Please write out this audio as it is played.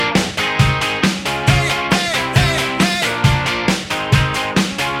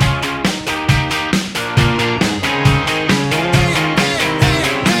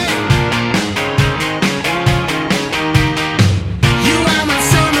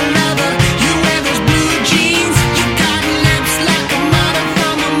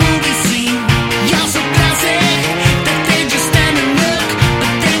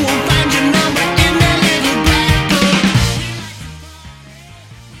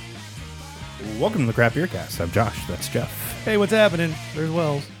Welcome to the Craft Beer Cast. I'm Josh. That's Jeff. Hey, what's happening? There's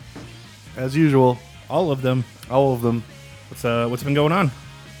Wells. As usual. All of them. All of them. What's been going on?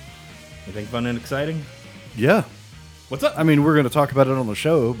 Anything fun and exciting? Yeah. What's up? I mean, we're going to talk about it on the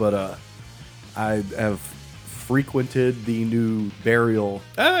show, but I have frequented the new burial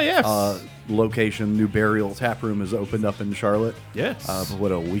Yes. location. New burial tap room has opened up in Charlotte. Yes.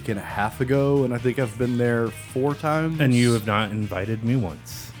 A week and a half ago, and I think I've been there 4 times. And you have not invited me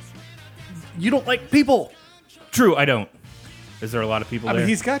once. You don't like people. True, I don't. Is there a lot of people I there? mean,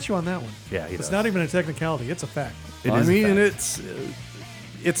 he's got you on that one. Yeah, he It's does. not even a technicality. It's a fact. It I is a mean, fact.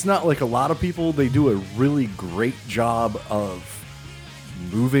 it's not like a lot of people. They do a really great job of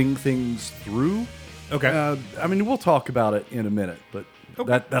moving things through. Okay. I mean, we'll talk about it in a minute, but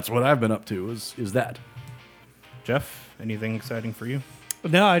Okay. that's what I've been up to is that. Jeff, anything exciting for you?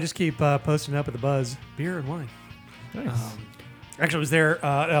 No, I just keep posting up at the Buzz. Beer and wine. Nice. Actually, I was there.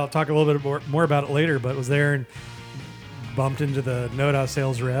 I'll talk a little bit more about it later, but was there and bumped into the Noda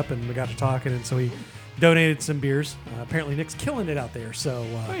sales rep, and we got to talking, and so he donated some beers. Apparently, Nick's killing it out there. So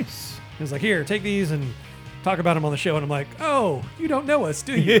Nice. he was like, here, take these and talk about them on the show. And I'm like, oh, you don't know us,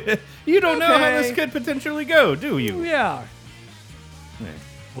 do you? You don't know how Okay. this could potentially go, do you? Yeah. Yeah.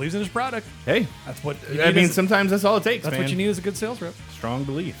 Believes in his product. Hey, That's what you I need mean, as- sometimes that's all it takes, that's man. what you need as a good sales rep. Strong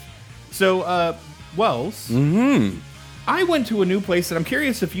belief. So, Wells, Mm-hmm. I went to a new place that I'm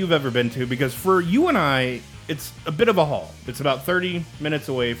curious if you've ever been to, because for you and I, it's a bit of a haul. It's about 30 minutes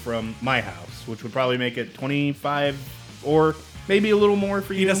away from my house, which would probably make it 25 or maybe a little more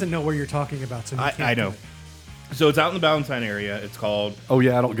for you. He doesn't know where you're talking about, so he I can't do know. it. So it's out in the Valentine area. It's called, Oh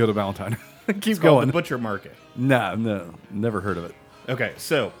yeah, I don't go to Valentine. Keep it's called going. the Butcher Market. No, never heard of it. Okay,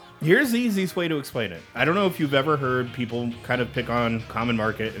 so here's the easiest way to explain it. I don't know if you've ever heard people kind of pick on Common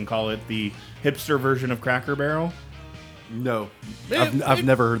Market and call it the hipster version of Cracker Barrel. No, It- I've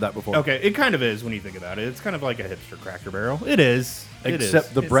never heard that before. Okay, it kind of is when you think about it. It's kind of like a hipster Cracker Barrel. It is. It Except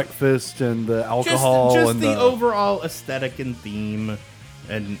is. the It's- breakfast and the alcohol just and the overall aesthetic and theme,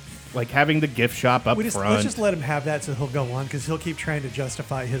 and like having the gift shop up Let's front. just let him have that so he'll go on, because he'll keep trying to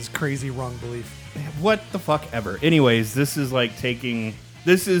justify his crazy wrong belief. What the fuck ever. Anyways, this is like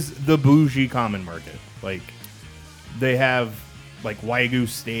this is the bougie Common Market. Like, they have like Wagyu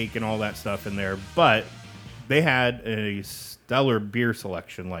steak and all that stuff in there, but they had a stellar beer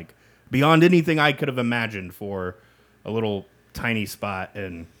selection, like beyond anything I could have imagined for a little tiny spot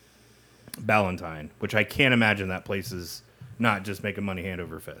in Ballantyne, which I can't imagine that place is not just making money hand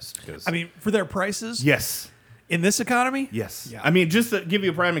over fist. 'Cause- I mean, for their prices, yes. in this economy, Yes. Yeah. I mean, just to give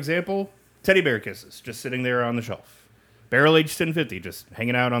you a prime example, teddy bear kisses just sitting there on the shelf. Barrel aged 1050 just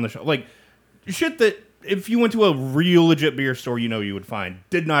hanging out on the shelf. Like, shit that if you went to a real legit beer store, you know you would find.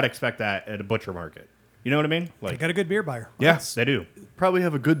 Did not expect that at a butcher market. You know what I mean? they Like, got a good beer buyer. yes, they do. probably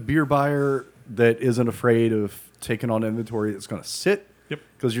have a good beer buyer that isn't afraid of taking on inventory that's going to sit. Yep.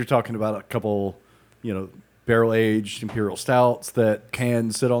 Because you're talking about a couple, barrel aged imperial stouts that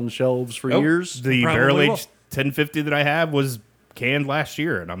can sit on the shelves for Oh, years. The Probably barrel will. aged 1050 that I have was canned last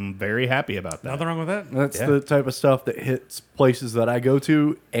year, and I'm very happy about that. Nothing wrong with that. That's Yeah. the type of stuff that hits places that I go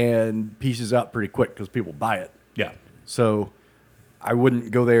to and pieces out pretty quick because people buy it. Yeah. So I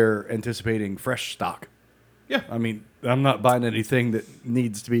wouldn't go there anticipating fresh stock. Yeah. I mean, I'm not buying anything that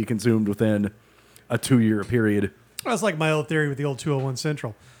needs to be consumed within a 2-year period. That's like my old theory with the old 201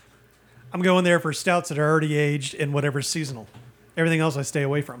 Central. I'm going there for stouts that are already aged and whatever's seasonal. Everything else I stay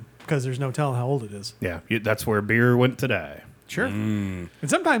away from because there's no telling how old it is. Yeah. That's where beer went to die. Sure. And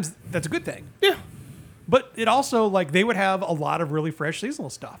sometimes that's a good thing. Yeah. But it also, like, they would have a lot of really fresh seasonal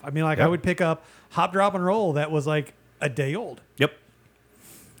stuff. I mean, like, I would pick up Hop, Drop, and Roll that was, like, a day old. Yep.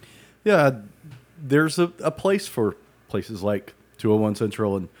 Yeah, there's a place for places like 201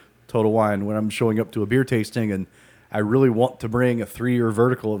 Central and Total Wine when I'm showing up to a beer tasting and I really want to bring a 3-year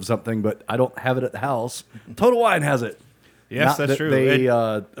vertical of something, but I don't have it at the house. Total Wine has it. Yes, Not that's that true. They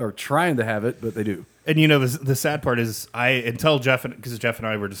are trying to have it, but they do. And you know, the sad part is until Jeff, because Jeff and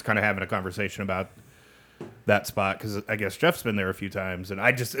I were just kind of having a conversation about that spot, because I guess Jeff's been there a few times, and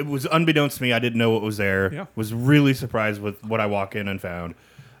it was unbeknownst to me, I didn't know what was there. Yeah. Was really surprised with what I walk in and found.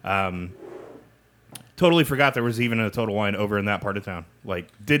 Totally forgot there was even a Total Wine over in that part of town. Like,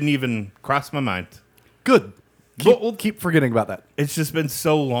 didn't even cross my mind. Good. Well, Keep forgetting about that. It's just been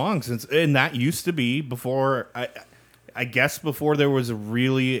so long since, and that used to be before, I guess before there was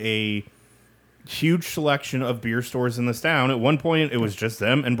really a huge selection of beer stores in this town. At one point, it was just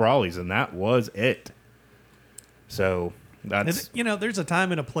them and Brawley's, and that was it. So that's There's a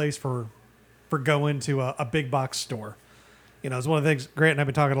time and a place for going to a big box store. It's one of the things Grant and I've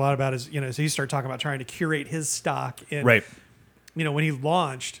been talking a lot about is, so he started talking about trying to curate his stock. And, right. When he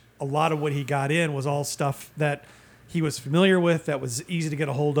launched, a lot of what he got in was all stuff that he was familiar with, that was easy to get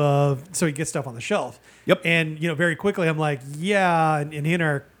a hold of, so he gets stuff on the shelf. Yep. And, very quickly I'm like, yeah, and he and I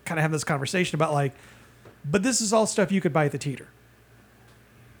are kind of having this conversation about like, but this is all stuff you could buy at the teeter.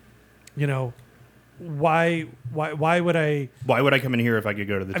 Why would I? Why would I come in here if I could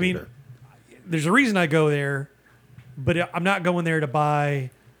go to the theater? There's a reason I go there, but I'm not going there to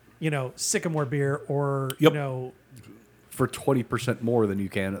buy, Sycamore beer or, Yep. For 20% more than you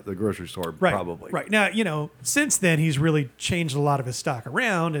can at the grocery store, Right, probably. Right. Now, since then, he's really changed a lot of his stock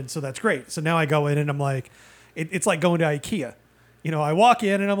around, and so that's great. So now I go in and I'm like, it's like going to IKEA. I walk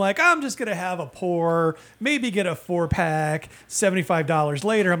in and I'm like, I'm just going to have a pour, maybe get a 4-pack, $75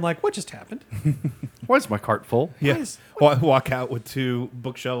 later. I'm like, what just happened? Why is my cart full? Yeah. Walk out with 2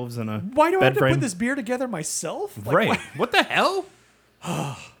 bookshelves and a Why do I bed have to frame. put this beer together myself? Like, Right. why- What the hell?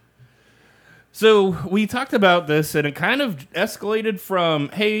 So we talked about this, and it kind of escalated from,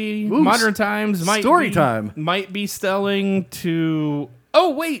 hey, Ooh, Modern Times might story be, time. might be selling to,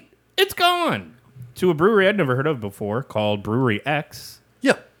 oh, wait, it's gone, to a brewery I'd never heard of before called Brewery X,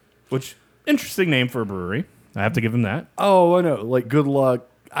 Yeah. which, interesting name for a brewery. I have to give them that. Oh, I know. Like, good luck.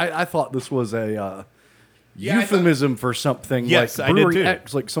 I thought this was a Yeah, euphemism for something. Yes, like I did Brewery too.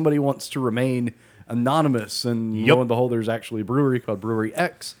 X, like somebody wants to remain anonymous, and Yep. lo and behold, there's actually a brewery called Brewery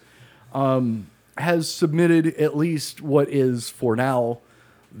X. Has submitted at least what is, for now,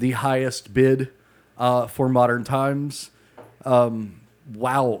 the highest bid for Modern Times.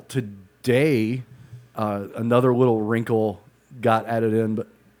 Wow, today, another little wrinkle got added in, but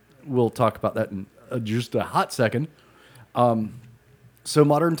we'll talk about that in just a hot second. So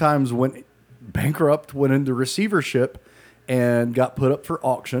Modern Times went bankrupt, went into receivership, and got put up for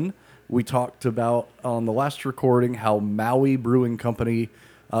auction. We talked about on the last recording how Maui Brewing Company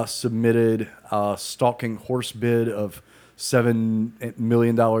submitted a stalking horse bid of $7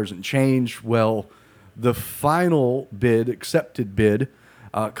 million and change. Well, the final bid, accepted bid,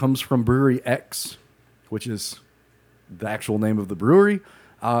 comes from Brewery X, which is the actual name of the brewery,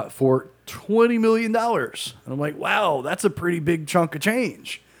 for $20 million. And I'm like, wow, that's a pretty big chunk of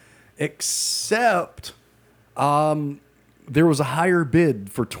change. Except there was a higher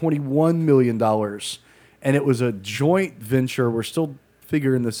bid for $21 million, and it was a joint venture. We're still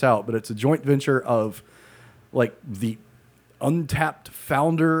figuring this out, but it's a joint venture of, like, the Untapped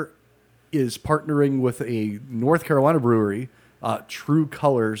founder is partnering with a North Carolina brewery, True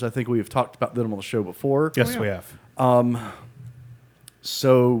Colors. I think we have talked about them on the show before. Yes, we have.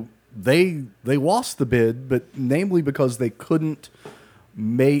 So they lost the bid, but namely because they couldn't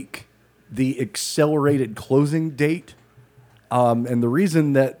make the accelerated closing date. And the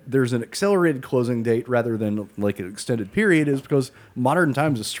reason that there's an accelerated closing date rather than like an extended period is because Modern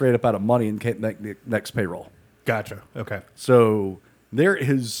Times is straight up out of money and can't make the next payroll. Gotcha. Okay. So there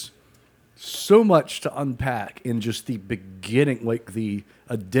is so much to unpack in just the beginning, like the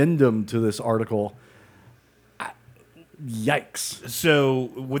addendum to this article. Yikes.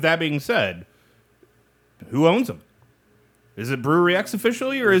 So, with that being said, who owns them? Is it Brewery X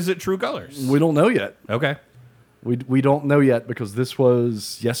officially, or is it True Colors? We don't know yet. Okay. We don't know yet because this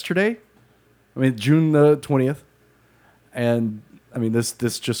was yesterday. I mean, June the 20th. And, I mean, this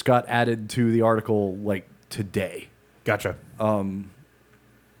just got added to the article, like, today. Gotcha. I'm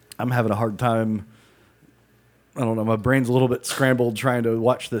having a hard time. I don't know. My brain's a little bit scrambled trying to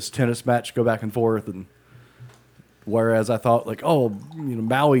watch this tennis match go back and forth. And whereas I thought, like, oh,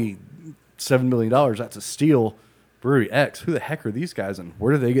 Maui, $7 million, that's a steal. Brewery X, who the heck are these guys, and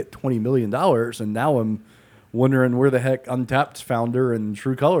where do they get $20 million? And now I'm wondering where the heck Untapped's founder and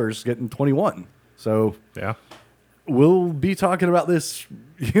True Colors getting 21. So Yeah. we'll be talking about this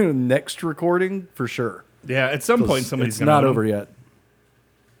next recording for sure. Yeah, at some point somebody's It's going to not over yet.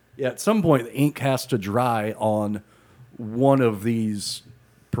 Yeah, at some point the ink has to dry on one of these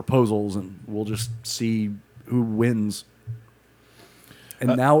proposals, and we'll just see who wins.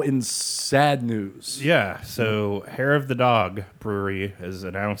 And now in sad news. Yeah, so Hair of the Dog Brewery has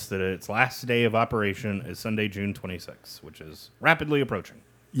announced that its last day of operation is Sunday, June 26th, which is rapidly approaching.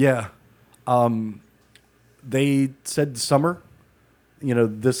 Yeah. They said summer.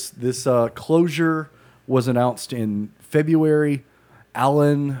 This closure was announced in February.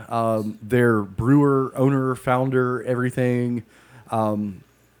 Alan, their brewer, owner, founder, everything, dude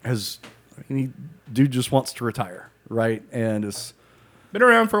just wants to retire, right? And it's Been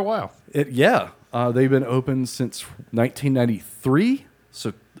around for a while. they've been open since 1993,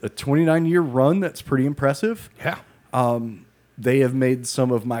 so a 29-year run. That's pretty impressive. Yeah. They have made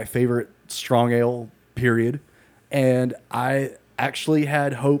some of my favorite strong ale, period. And I actually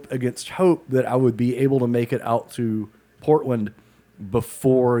had hope against hope that I would be able to make it out to Portland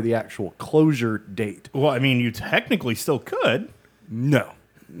before the actual closure date. Well, I mean, you technically still could. No,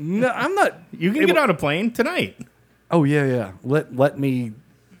 I'm not. You can get on a plane tonight. Oh yeah. Let me,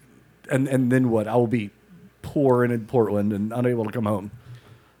 and then what? I will be poor and in Portland and unable to come home.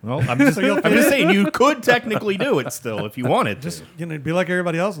 Well, I'm just saying you could technically do it still if you wanted to. Just be like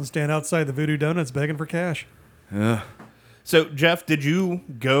everybody else and stand outside the Voodoo Donuts begging for cash. Yeah. So, Jeff, did you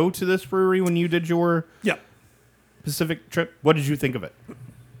go to this brewery when you did your Pacific trip? What did you think of it?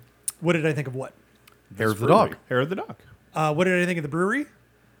 What did I think of what? Hair of the dog. Hair of the dog. What did I think of the brewery?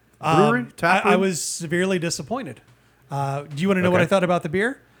 Brewery? Tap room? I was severely disappointed. Do you want to know what I thought about the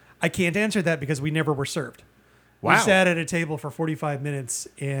beer? I can't answer that because we never were served. Wow. We sat at a table for 45 minutes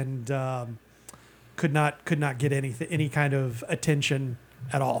and could not get any kind of attention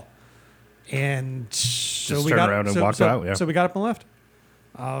at all. And so Just we turned got around and so, walked so- out, yeah. So we got up and left.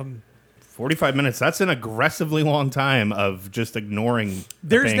 45 minutes. That's an aggressively long time of just ignoring a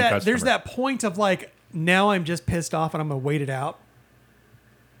There's paying that customer. there's that point of like, now I'm just pissed off and I'm gonna wait it out.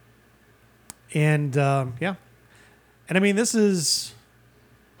 And and I mean, this is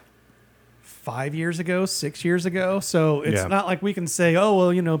 5 years ago, 6 years ago, so it's not like we can say, oh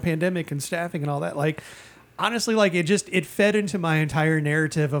well, pandemic and staffing and all that. Like, honestly, like it fed into my entire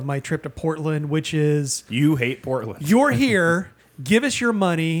narrative of my trip to Portland, which is, You hate Portland. you're here, give us your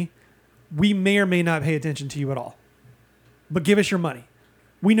money. We may or may not pay attention to you at all, but give us your money.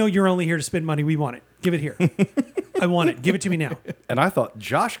 We know you're only here to spend money. We want it. Give it here. I want it. Give it to me now. And I thought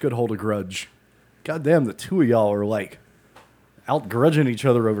Josh could hold a grudge. God damn, the two of y'all are like out grudging each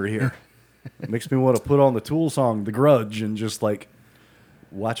other over here. It makes me want to put on the Tool song, The Grudge, and just like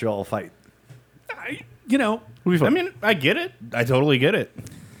watch y'all fight. It'll be I fun. mean, I get it. I totally get it.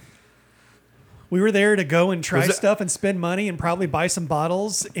 We were there to go and try Was it- stuff and spend money and probably buy some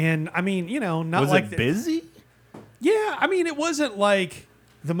bottles. And I mean, not Was like it busy? Yeah, I mean, it wasn't like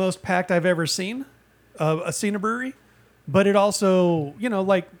the most packed I've ever seen a brewery, but it also,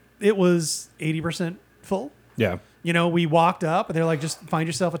 like it was 80% full. Yeah. We walked up and they're like, just find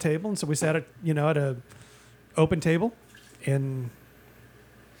yourself a table. And so we sat at a open table and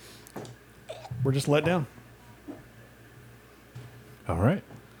we're just let down. All right.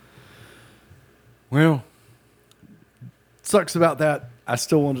 Well, sucks about that. I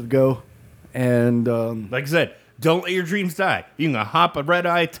still wanted to go. And Like I said, don't let your dreams die. You can hop a red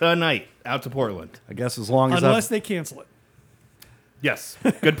eye tonight out to Portland. I guess as long as Unless they cancel it. Yes.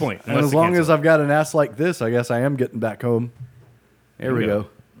 Good point. and as long as I've got an ass like this, I guess I am getting back home. There we go.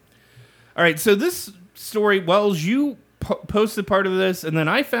 All right. So this story, Wells, you posted part of this, and then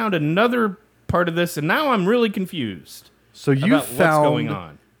I found another part of this, and now I'm really confused. So you about found what's going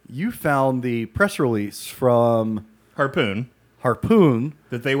on. You found the press release from Harpoon Harpoon.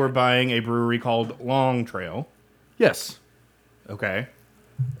 that they were buying a brewery called Long Trail. Yes. Okay.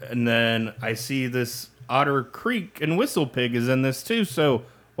 And then I see this Otter Creek and Whistle Pig is in this too. So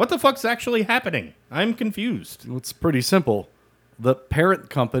what the fuck's actually happening? I'm confused. It's pretty simple. The parent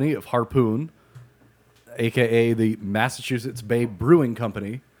company of Harpoon, a.k.a. the Massachusetts Bay Brewing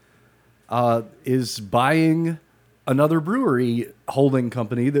Company, is buying another brewery holding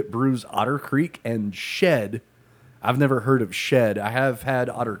company that brews Otter Creek and Shed. I've never heard of Shed. I have had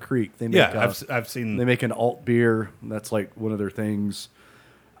Otter Creek. They make, I've seen. They make an alt beer. That's like one of their things.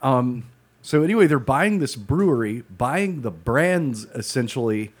 So anyway, they're buying this brewery, buying the brands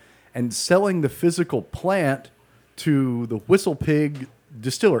essentially, and selling the physical plant to the Whistle Pig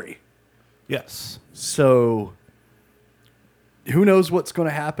distillery. Yes. So who knows what's going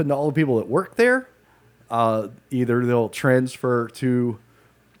to happen to all the people that work there? Either they'll transfer to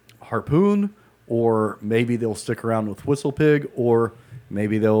Harpoon, or maybe they'll stick around with Whistle Pig, or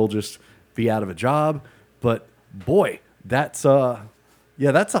maybe they'll just be out of a job. But boy, that's a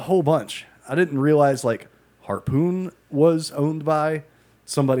whole bunch. I didn't realize like Harpoon was owned by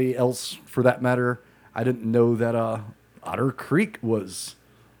somebody else for that matter. I didn't know that Otter Creek was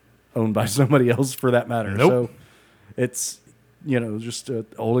owned by somebody else for that matter. Nope. So it's, just a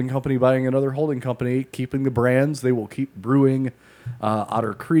holding company buying another holding company, keeping the brands. They will keep brewing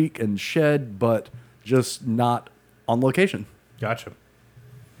Otter Creek and Shed, but just not on location. Gotcha.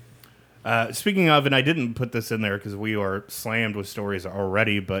 Speaking of, and I didn't put this in there because we are slammed with stories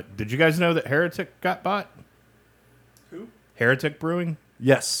already, but did you guys know that Heretic got bought? Who? Heretic Brewing?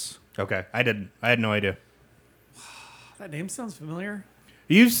 Yes. Okay. I didn't. I had no idea. That name sounds familiar.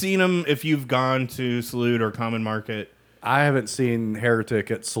 You've seen them if you've gone to Salute or Common Market. I haven't seen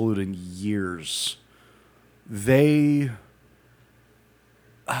Heretic at Salute in years. They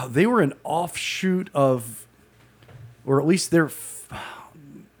were an offshoot of, or at least they're.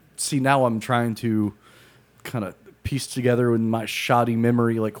 See, now I'm trying to kind of piece together in my shoddy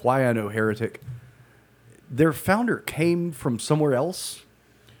memory, like why I know Heretic. Their founder came from somewhere else,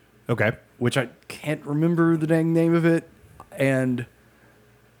 Okay. which I can't remember the dang name of it. And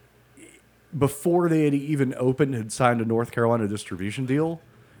before they had even opened, had signed a North Carolina distribution deal.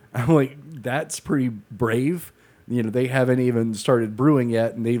 I'm like, that's pretty brave. You know, they haven't even started brewing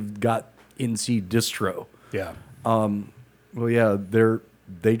yet, and they've got NC Distro. Yeah. Well, yeah,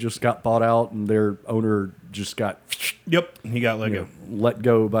 they just got bought out, and their owner just got Yep. He got let go. let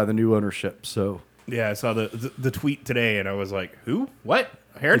go by the new ownership. So Yeah, I saw the tweet today, and I was like, who? What?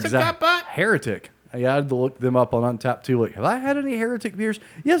 Heretic got bought? Heretic. I had to look them up on Untappd too. Like, have I had any Heretic beers?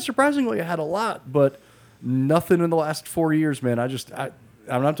 Yeah, surprisingly, I had a lot, but nothing in the last 4 years, man.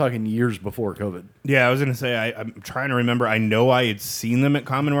 I'm not talking years before COVID. Yeah, I was going to say, I'm trying to remember. I know I had seen them at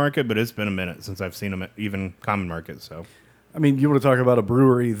Common Market, but it's been a minute since I've seen them at even Common Market, so. I mean, you want to talk about a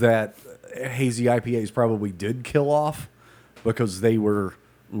brewery that hazy IPAs probably did kill off because they were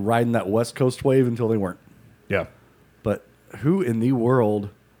riding that West Coast wave until they weren't. Yeah. But who in the world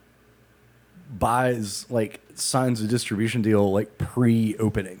buys, like, signs a distribution deal, like,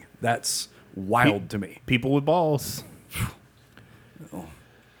 pre-opening? That's wild to me. People with balls.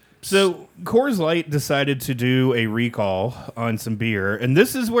 So Coors Light decided to do a recall on some beer, and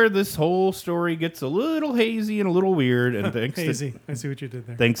this is where this whole story gets a little hazy and a little weird. And Hazy. I see what you did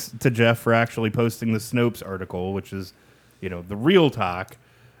there. Thanks to Jeff for actually posting the Snopes article, which is, the real talk.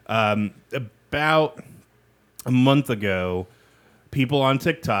 About a month ago, people on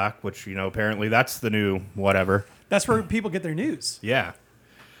TikTok, which apparently that's the new whatever. That's where people get their news. Yeah.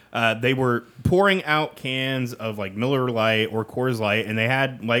 They were pouring out cans of like Miller Lite or Coors Light, and they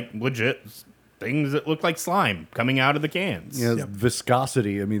had like legit things that looked like slime coming out of the cans. Yeah,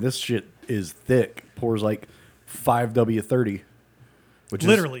 viscosity. I mean, this shit is thick. Pours like 5W30, which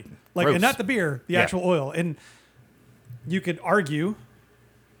Literally. is Like, gross. and not the beer, the actual oil. And you could argue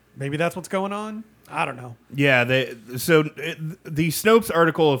maybe that's what's going on. I don't know. Yeah. The Snopes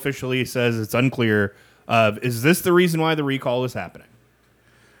article officially says it's unclear is this the reason why the recall is happening?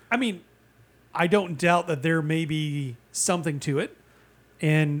 I mean, I don't doubt that there may be something to it.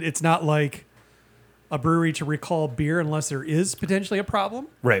 And it's not like a brewery to recall beer unless there is potentially a problem.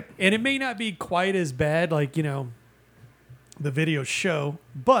 Right. And it may not be quite as bad like, the videos show,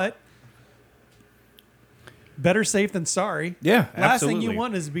 but better safe than sorry. Yeah, Last thing absolutely. you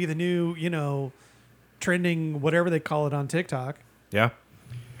want is to be the new, trending, whatever they call it on TikTok. Yeah.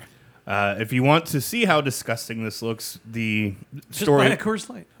 If you want to see how disgusting this looks, the Just story... buy a Coors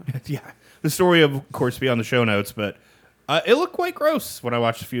Light. Yeah. The story, of course, be on the show notes, but it looked quite gross when I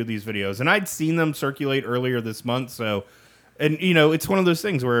watched a few of these videos. And I'd seen them circulate earlier this month, so... And, it's one of those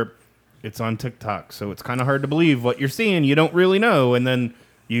things where it's on TikTok, so it's kind of hard to believe what you're seeing. You don't really know, and then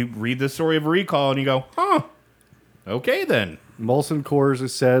you read the story of a recall, and you go, huh, okay then. Molson Coors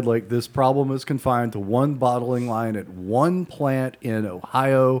has said, like, this problem is confined to one bottling line at one plant in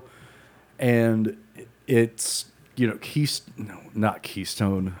Ohio, and it's, not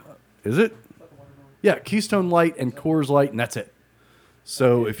Keystone. Is it? Yeah, Keystone Light and Coors Light, and that's it.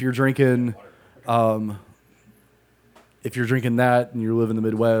 So if you're drinking that and you live in the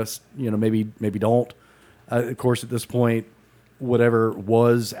Midwest, maybe don't. Of course, at this point, whatever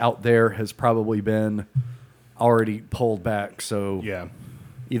was out there has probably been already pulled back. So Yeah.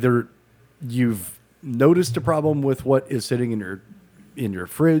 either you've noticed a problem with what is sitting in your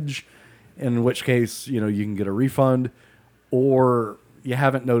fridge, in which case you can get a refund, or you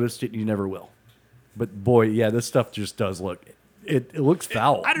haven't noticed it and you never will. But boy, yeah, this stuff just does look it looks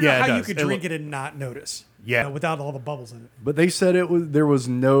foul. I don't Yeah, know it how you does. could It drink it and not notice. Yeah. Without all the bubbles in it. But they said there was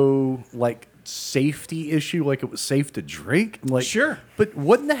no like safety issue, like it was safe to drink. Like Sure. But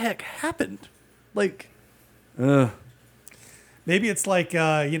what in the heck happened? Like Maybe it's like,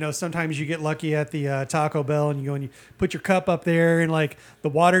 sometimes you get lucky at the Taco Bell and you go and you put your cup up there and like the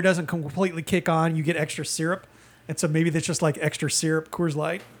water doesn't completely kick on. You get extra syrup. And so maybe that's just like extra syrup Coors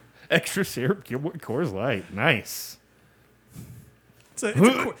Light. Extra syrup, Coors Light. Nice. It's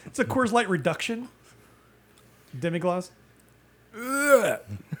a Coors Light reduction. Demi-glace.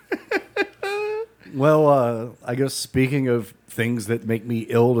 well, I guess speaking of things that make me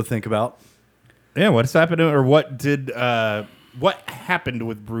ill to think about. Yeah, what's happened, or what happened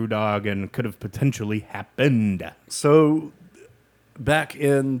with BrewDog and could have potentially happened? So, back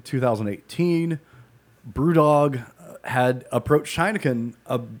in 2018, BrewDog had approached Heineken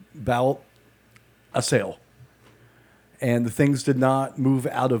about a sale. And the things did not move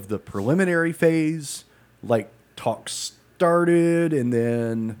out of the preliminary phase. Like, talks started, and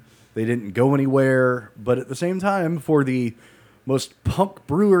then they didn't go anywhere. But at the same time, for the most punk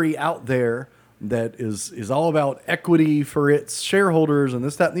brewery out there, that is all about equity for its shareholders and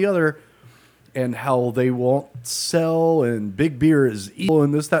this, that, and the other, and how they won't sell and big beer is evil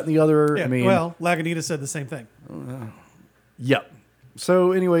and this, that, and the other. Yeah, I mean, well, Lagunitas said the same thing. yep.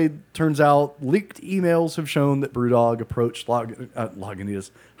 So anyway, turns out leaked emails have shown that BrewDog approached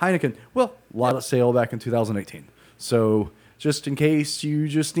Lagunitas Heineken. Well, a lot of sale back in 2018. So just in case you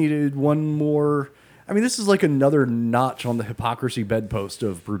just needed one more. I mean, this is like another notch on the hypocrisy bedpost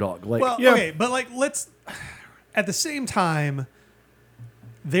of BrewDog. Like, Well, Yeah. okay, but like let's at the same time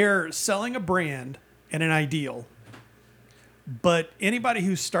they're selling a brand and an ideal. But anybody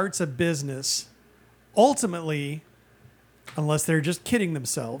who starts a business ultimately, unless they're just kidding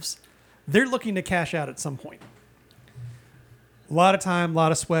themselves, they're looking to cash out at some point. A lot of time, a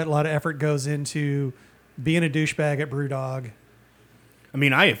lot of sweat, a lot of effort goes into being a douchebag at BrewDog. I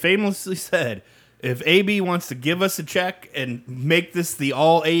mean, I have famously said, if AB wants to give us a check and make this the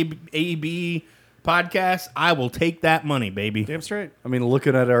all AB podcast, I will take that money, baby. Damn straight. I mean,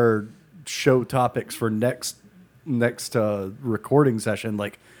 looking at our show topics for next recording session,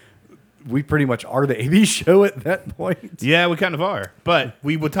 like we pretty much are the AB show at that point. Yeah, we kind of are. But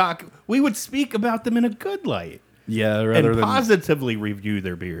we would speak about them in a good light. Yeah, rather And than positively review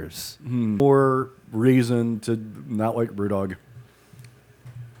their beers. more reason to not like BrewDog.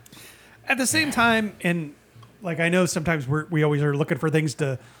 At the same time, and like I know sometimes we always are looking for things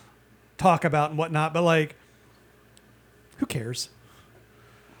to talk about and whatnot, but like, who cares?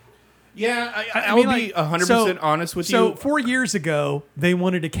 Yeah, I I'll mean, be like, 100% honest with So you. 4 years ago, they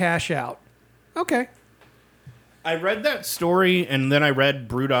wanted to cash out. Okay. I read that story, and then I read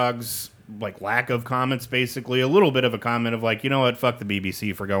BrewDog's like lack of comments, basically. A little bit of a comment of like, you know what, fuck the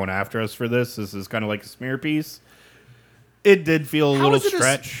BBC for going after us for this. This is kind of like a smear piece. It did feel a little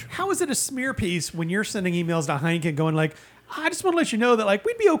stretch. How is it a smear piece when you're sending emails to Heineken going like, I just want to let you know that like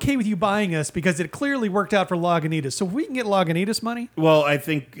we'd be okay with you buying us because it clearly worked out for Lagunitas. So if we can get Lagunitas money. Well, I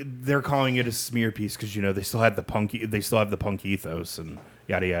think they're calling it a smear piece because they still have the punk ethos and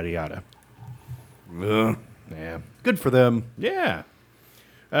yada yada yada. Ugh. Yeah, Good for them. yeah.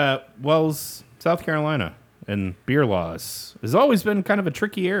 Wells, South Carolina, and beer laws has always been kind of a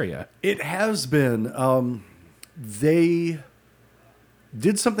tricky area. It has been. They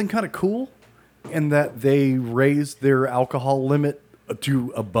did something kind of cool in that they raised their alcohol limit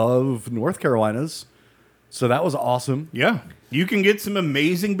to above North Carolina's. So that was awesome. Yeah, you can get some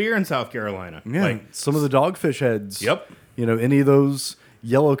amazing beer in South Carolina. Yeah, Like, some of the Dogfish Heads. Yep. Any of those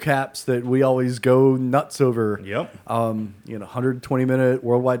yellow caps that we always go nuts over. Yep. 120-minute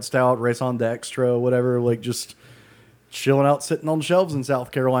worldwide stout, race on to extra, whatever, like just chilling out, sitting on shelves in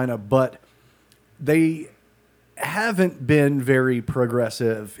South Carolina. But they haven't been very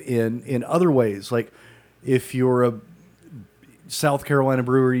progressive in other ways. Like if you're a South Carolina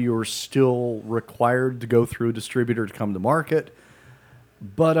brewery, you're still required to go through a distributor to come to market.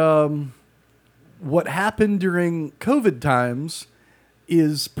 But what happened during COVID times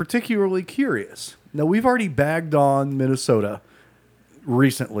is particularly curious. Now, we've already bagged on Minnesota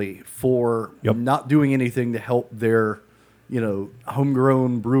recently for not doing anything to help their,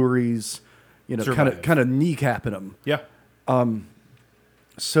 homegrown breweries, kind Survive. of kneecapping them. yeah.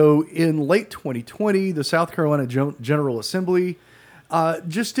 So in late 2020, the South Carolina General Assembly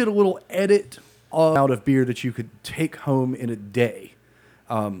just did a little edit out of beer that you could take home in a day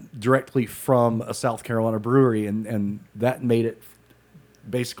directly from a South Carolina brewery, and that made it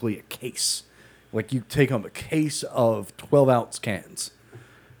basically a case. Like you take home a case of 12-ounce cans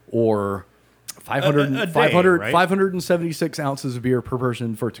or 500, A day, 500 right? 576 ounces of beer per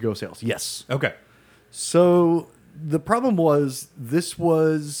person for to-go sales. Yes. Okay. So the problem was this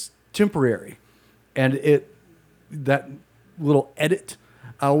was temporary, and that little edit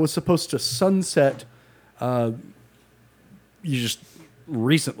was supposed to sunset just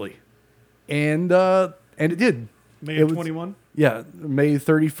recently, and it did. May It of was- 21? Yeah, May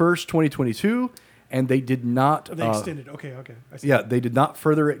 31st, 2022, and they did not. They extended. Okay. I see. Yeah, they did not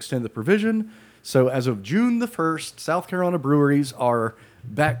further extend the provision. So as of June the 1st, South Carolina breweries are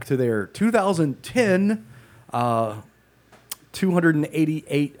back to their 2010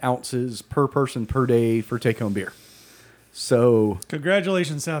 288 ounces per person per day for take-home beer. So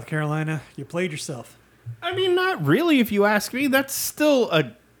Congratulations, South Carolina. You played yourself. I mean, not really, if you ask me. That's still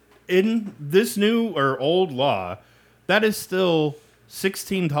in this new or old law, that is still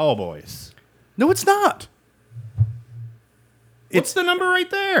 16 tall boys. no, it's not. What's the number right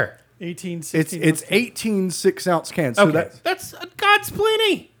there? 18, 16. It's 18 6-ounce cans. So Okay, that's God's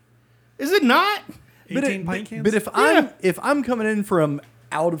plenty. Is it not? 18 pint cans? But if I'm coming in from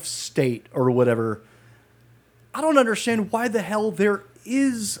out of state or whatever, I don't understand why the hell there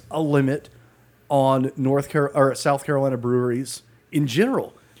is a limit on South Carolina breweries in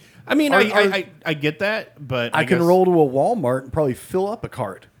general. I mean, Are- I get that, but I can guess- roll to a Walmart and probably fill up a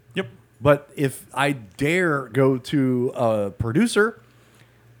cart. Yep. But if I dare go to a producer,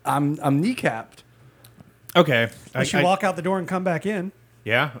 I'm kneecapped. Okay, Unless you walk out the door and come back in.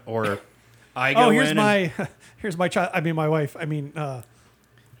 yeah, or I go Oh, here's in my here's my child. I mean, my wife. I mean, My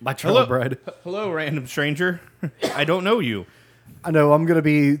Hello, child bride. hello, random stranger. I don't know you. I know I'm gonna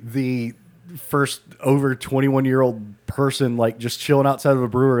be the first over 21-year-old person like just chilling outside of a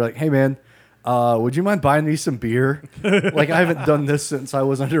brewery. Like, hey man, would you mind buying me some beer? Like I haven't done this since I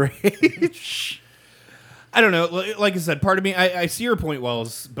was underage. I don't know. Like I said, part of me, I see your point,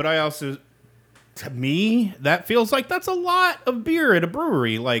 Wells, but I also, to me, that feels like that's a lot of beer at a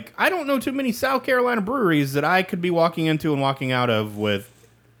brewery. Like, I don't know too many South Carolina breweries that I could be walking into and walking out of with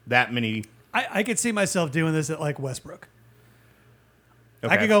that many. I could see myself doing this at like Westbrook.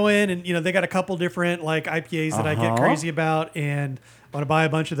 Okay. I could go in and they got a couple different like IPAs that I get crazy about, and I want to buy a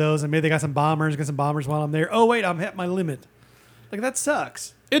bunch of those. And maybe they got some bombers, get some bombers while I'm there. Oh wait, I'm at my limit. Like that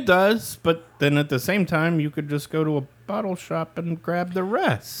sucks. It does, but then at the same time, you could just go to a bottle shop and grab the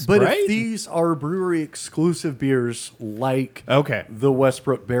rest. But right? if these are brewery exclusive beers like Okay. the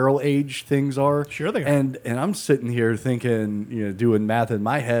Westbrook barrel aged things are, Sure they are. And I'm sitting here thinking, doing math in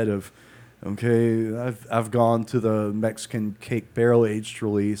my head of, okay, I've gone to the Mexican cake barrel aged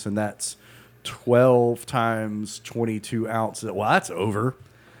release, and that's 12 times 22 ounces. Well, that's over.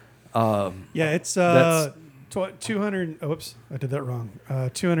 Yeah, it's That's- 200. Oh, whoops, I did that wrong.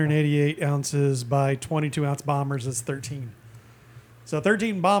 288 ounces by 22 ounce bombers is 13. So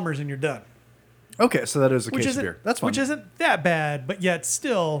 13 bombers and you're done. Okay, so that is a Which case of isn't beer. That's fine. Which isn't that bad, but yet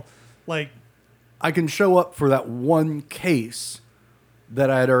still like I can show up for that one case that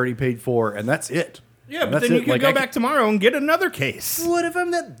I had already paid for, and that's it. Yeah, And but that's then you it. could Like, go I back tomorrow and get another case. What if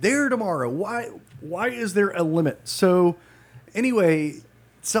I'm not there tomorrow? Why is there a limit? So anyway,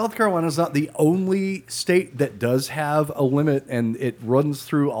 South Carolina is not the only state that does have a limit, and it runs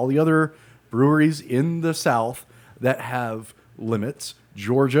through all the other breweries in the South that have limits.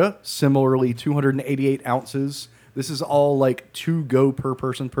 Georgia, similarly, 288 ounces. This is all like to go per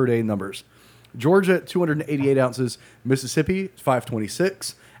person per day numbers. Georgia at 288 ounces. Mississippi,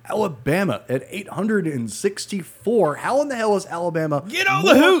 526. Alabama at 864. How in the hell is Alabama Get all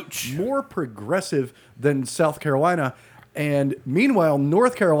the hooch! more progressive than South Carolina? And meanwhile,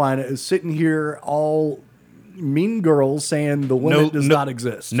 North Carolina is sitting here all mean girls saying the limit does not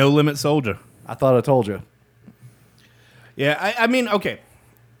exist. No limit soldier. I thought I told you. Yeah, I mean, okay.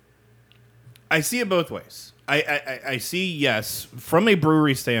 I see it both ways. I see, yes, from a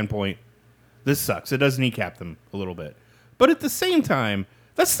brewery standpoint, this sucks. It does kneecap them a little bit. But at the same time,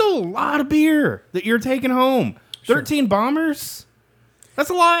 that's still a lot of beer that you're taking home. Sure. 13 bombers? That's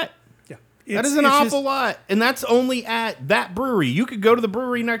a lot. yeah. That is an awful lot. And that's only at that brewery. You could go to the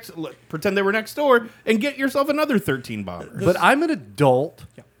brewery pretend they were next door, and get yourself another 13 bombers. But I'm an adult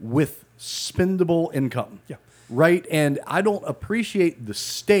Yeah. with spendable income. Yeah. Right? And I don't appreciate the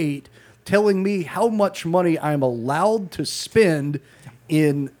state telling me how much money I'm allowed to spend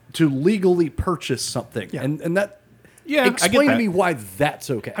to legally purchase something. Yeah. And that Yeah, I get explain to that. me why that's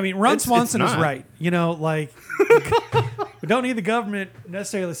okay. I mean, Ron It's Swanson is not. right. Like, we don't need the government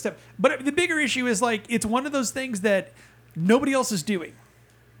necessarily to step. But the bigger issue is, like, it's one of those things that nobody else is doing.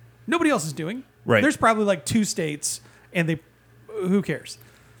 Nobody else is doing. Right. There's probably, like, 2 states, and who cares?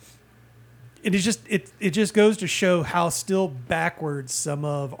 It is just, it just goes to show how still backwards some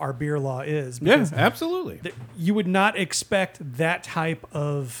of our beer law is. Yeah, because absolutely. you would not expect that type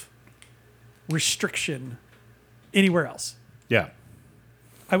of restriction anywhere else. Yeah.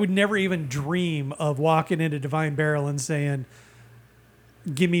 I would never even dream of walking into Divine Barrel and saying,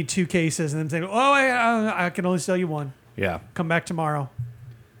 give me 2 cases, and then saying, oh, I can only sell you 1. Yeah. Come back tomorrow.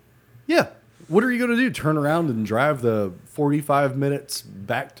 yeah. What are you going to do? Turn around and drive the 45 minutes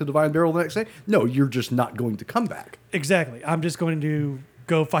back to Divine Barrel the next day? No, you're just not going to come back. Exactly. I'm just going to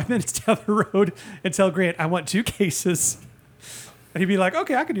go 5 minutes down the road and tell Grant, I want 2 cases. And he'd be like,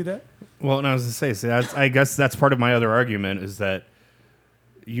 okay, I can do that. Well, and I was going to say, I guess that's part of my other argument is that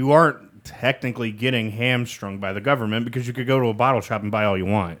you aren't technically getting hamstrung by the government because you could go to a bottle shop and buy all you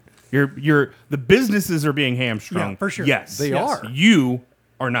want. The businesses are being hamstrung. Yeah, for sure. Yes. They are. You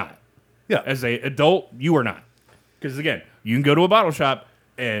are not. Yeah. As a adult, you are not. Because again, you can go to a bottle shop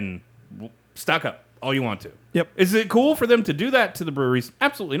and stock up all you want to. Yep. Is it cool for them to do that to the breweries?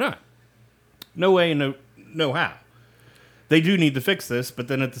 Absolutely not. No way, no how. They do need to fix this, but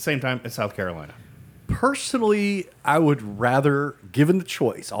then at the same time, it's South Carolina. Personally, I would rather, given the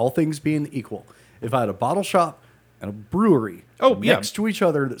choice, all things being equal, if I had a bottle shop and a brewery yeah. next to each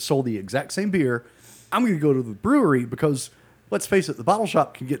other that sold the exact same beer, I'm going to go to the brewery because, let's face it, the bottle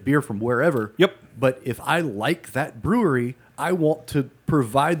shop can get beer from wherever. Yep. But if I like that brewery, I want to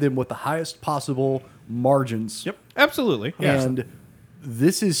provide them with the highest possible margins. Yep. Absolutely. Yes. And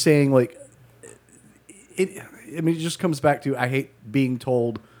this is saying, like, it just comes back to I hate being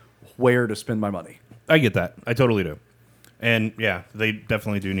told where to spend my money. I get that. I totally do. And yeah, they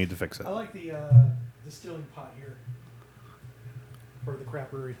definitely do need to fix it. I like the distilling pot here for the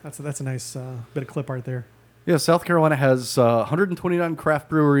craft brewery. That's a nice bit of clip art there. Yeah, South Carolina has 129 craft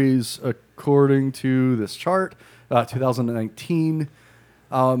breweries according to this chart, 2019.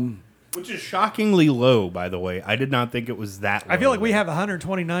 Which is shockingly low, by the way. I did not think it was that low. I feel like we have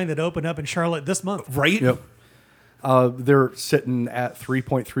 129 that opened up in Charlotte this month. Right? Yep. They're sitting at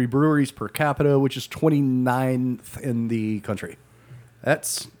 3.3 breweries per capita, which is 29th in the country.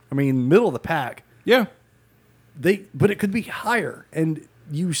 That's, middle of the pack. Yeah. But it could be higher. And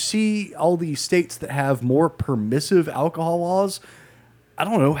you see all these states that have more permissive alcohol laws, I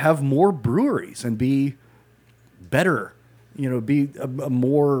don't know, have more breweries and be better, be a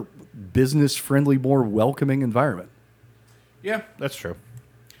more business-friendly, more welcoming environment. Yeah, that's true.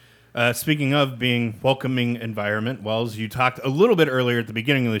 Speaking of being welcoming environment, Wells, you talked a little bit earlier at the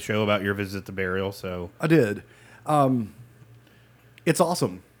beginning of the show about your visit to Burial. So I did. It's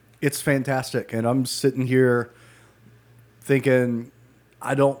awesome. It's fantastic. And I'm sitting here thinking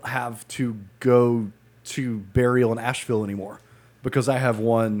I don't have to go to Burial in Asheville anymore because I have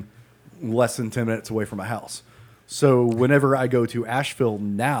one less than 10 minutes away from my house. So whenever I go to Asheville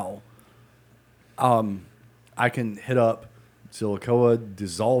now, I can hit up Silicoa,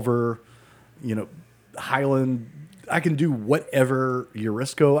 Dissolver, Highland. I can do whatever,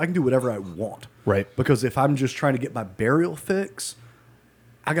 Eurisco. I can do whatever I want. Right. Because if I'm just trying to get my Burial fix,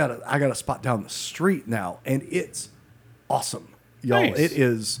 I got a spot down the street now, and it's awesome, y'all. Nice. It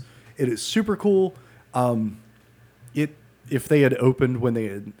is super cool. If they had opened when they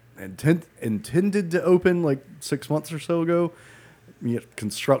had intended to open like 6 months or so ago,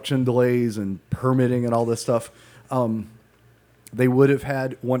 construction delays and permitting and all this stuff, they would have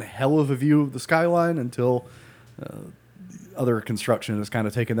had one hell of a view of the skyline until other construction has kind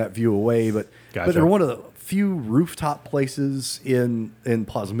of taken that view away. But they're one of the few rooftop places in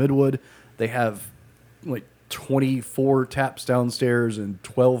Plaza Midwood. They have like 24 taps downstairs and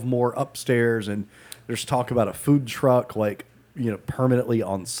 12 more upstairs, and there's talk about a food truck permanently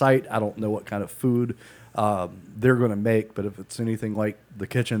on site. I don't know what kind of food they're going to make, but if it's anything like the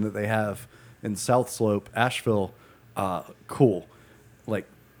kitchen that they have in South Slope, Asheville, cool.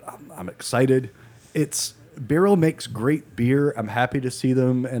 I'm excited. Burial makes great beer. I'm happy to see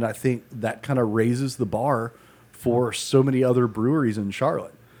them, and I think that kind of raises the bar for so many other breweries in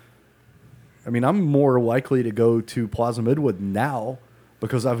Charlotte. I'm more likely to go to Plaza Midwood now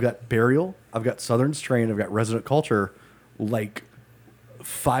because I've got Burial, I've got Southern Strain, I've got Resident Culture,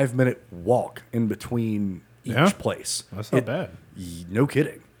 5-minute walk in between each place. That's not bad. No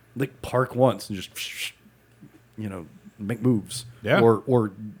kidding. Park once and just, make moves. Yeah.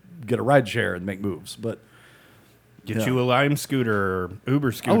 Or get a ride share and make moves. But get you a Lime scooter or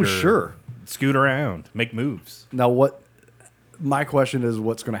Uber scooter. Oh, sure. Scoot around, make moves. Now, my question is,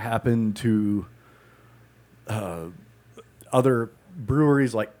 what's going to happen to other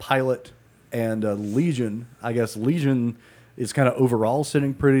breweries like Pilot and Legion? I guess Legion is kind of overall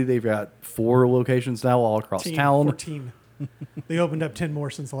sitting pretty. They've got 4 locations now all across town. 14. They opened up 10 more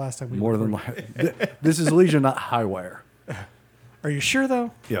since the last time we More than this is Legion, not Highwire. Are you sure,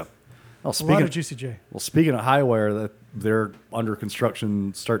 though? Yeah. Well, A lot of Juicy J. Well, speaking of Highwire, that they're under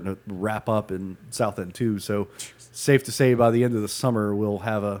construction, starting to wrap up in South End too. So, safe to say, by the end of the summer, we'll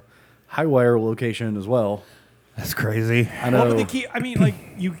have a Highwire location as well. That's crazy. I know. Well, but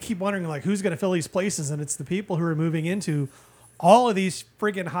you keep wondering, who's going to fill these places, and it's the people who are moving into all of these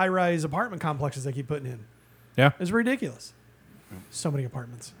freaking high-rise apartment complexes they keep putting in. Yeah. It's ridiculous. So many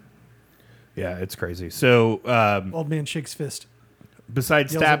apartments. Yeah, it's crazy. So, Old man shakes fist.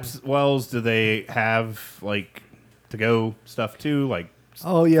 besides Yells Taps Wells, do they have to-go stuff too?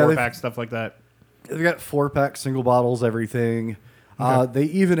 Oh, yeah, 4-pack stuff like that? They've got 4-pack, single bottles, everything. Okay. They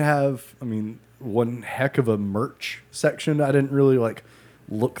even have, one heck of a merch section. I didn't really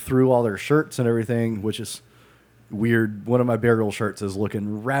look through all their shirts and everything, which is weird. One of my Burial shirts is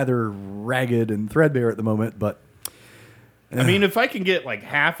looking rather ragged and threadbare at the moment, but if I can get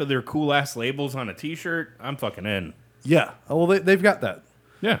half of their cool ass labels on a T-shirt, I'm fucking in. yeah. Well, they've got that.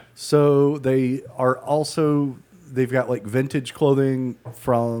 Yeah. So they've got vintage clothing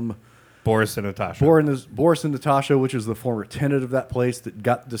from Boris and Natasha. Boris and Natasha, which is the former tenant of that place that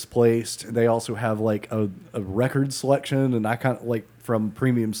got displaced. They also have like a record selection, and I kind of like from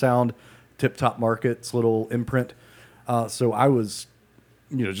Premium Sound, Tip Top Market's little imprint. So I was,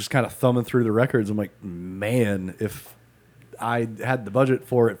 just kind of thumbing through the records. I'm like, man, if I had the budget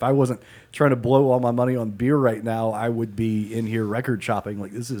for it, if I wasn't trying to blow all my money on beer right now, I would be in here record shopping.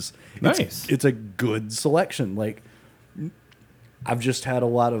 Like, this is nice. It's a good selection. Like, I've just had a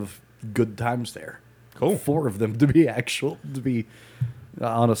lot of good times there. Cool. 4 of them to be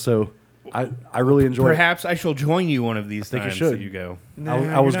honest. So I really enjoy it. Perhaps I shall join you one of these think you times should. that you go. No,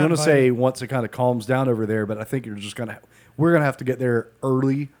 I was you're going to not say invited. once it kind of calms down over there, but I think we're going to have to get there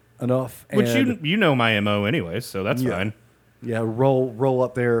early enough. Which and, you know my MO anyway, so that's fine. Yeah, roll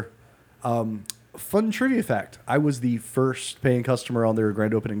up there. Fun trivia fact. I was the first paying customer on their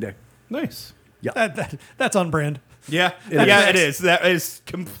grand opening day. Nice. Yeah. That's on brand. Yeah, it is. That is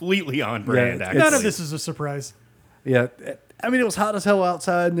completely on brand. Yeah, actually. None of this is a surprise. Yeah. I mean, it was hot as hell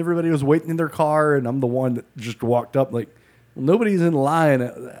outside, and everybody was waiting in their car, and I'm the one that just walked up like, nobody's in line.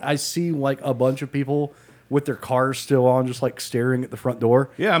 I see like a bunch of people with their cars still on, just like staring at the front door.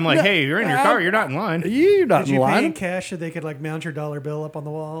 Yeah, I'm like, No, hey, you're in your car. You're not in line. You're not Did in you pay in line. cash so they could like mount your dollar bill up on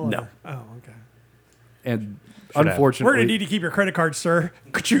the wall? No. Or? Oh, okay. And have. unfortunately, We're gonna need to keep your credit card, sir.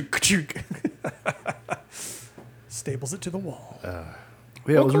 Ka-chook, ka-chook. Staples it to the wall.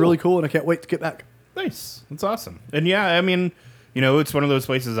 it was really cool, and I can't wait to get back. Nice. That's awesome. And yeah, I mean, it's one of those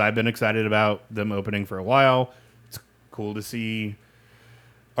places I've been excited about them opening for a while. It's cool to see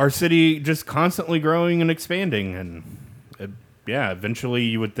our city just constantly growing and expanding. And eventually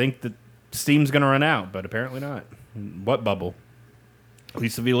you would think that steam's going to run out, but apparently not. What bubble? At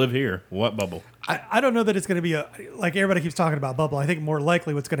least if you live here, what bubble? I don't know that it's going to be like everybody keeps talking about bubble. I think more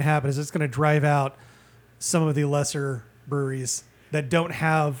likely what's going to happen is it's going to drive out some of the lesser breweries that don't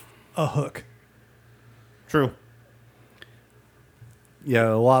have a hook. True.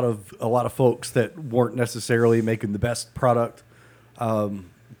 Yeah, a lot of folks that weren't necessarily making the best product.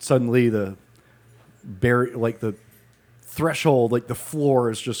 Suddenly the the threshold, like the floor,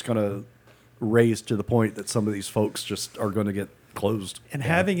 is just going to raise to the point that some of these folks just are going to get closed. And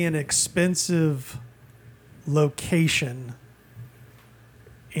having an expensive location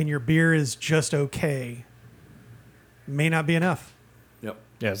and your beer is just okay may not be enough. Yep.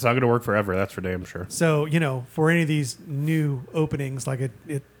 Yeah, it's not going to work forever. That's for damn sure. So, for any of these new openings, like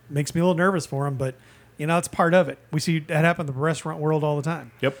it makes me a little nervous for them, but it's part of it. We see that happen in the restaurant world all the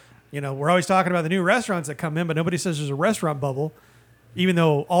time. Yep. We're always talking about the new restaurants that come in, but nobody says there's a restaurant bubble, even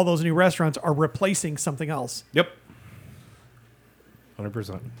though all those new restaurants are replacing something else. Yep.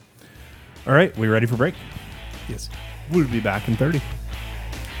 100%. All right, we ready for break? Yes. We'll be back in 30.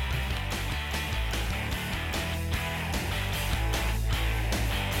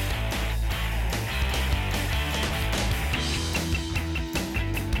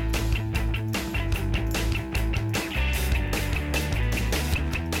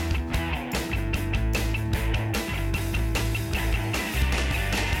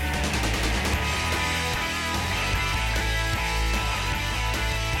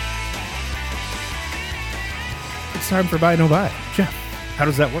 It's time for Buy No Buy. Jeff, how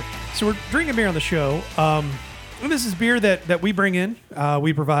does that work? So we're drinking beer on the show. And this is beer that we bring in.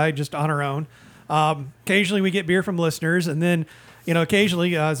 We provide just on our own. Occasionally we get beer from listeners. And then,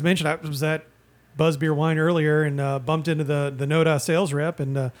 occasionally, as mentioned, I was at Buzz Beer Wine earlier and bumped into the NODA sales rep.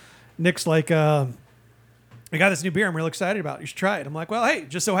 And Nick's like, I got this new beer I'm real excited about. You should try it. I'm like, well, hey,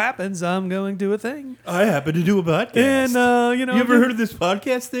 just so happens I'm going to a thing. I happen to do a podcast. And, you ever heard of this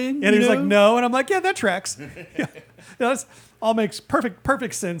podcast thing? And he's like, no. And I'm like, yeah, that tracks. Yeah. That all makes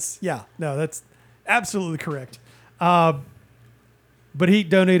perfect sense. Yeah, no, that's absolutely correct. But he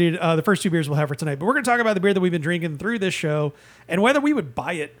donated the first 2 beers we'll have for tonight. But we're going to talk about the beer that we've been drinking through this show and whether we would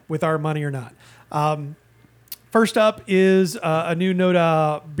buy it with our money or not. First up is a new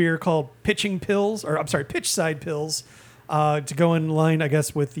Noda beer called Pitchside Pills, to go in line, I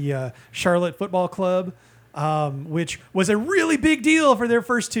guess, with the Charlotte Football Club, which was a really big deal for their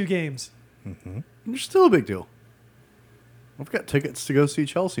first 2 games. Mm-hmm. It's still a big deal. I've got tickets to go see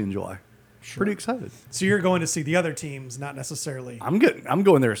Chelsea in July. Sure. Pretty excited. So you're going to see the other teams, not necessarily. I'm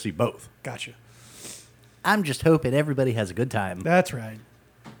going there to see both. Gotcha. I'm just hoping everybody has a good time. That's right.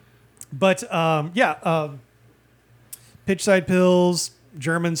 But Pitchside Pills,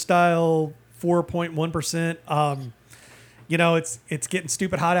 German style, 4.1%. It's getting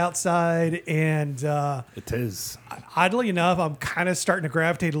stupid hot outside, and it is. Oddly enough, I'm kind of starting to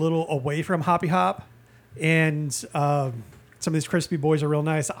gravitate a little away from Hoppy Hop, and Some of these crispy boys are real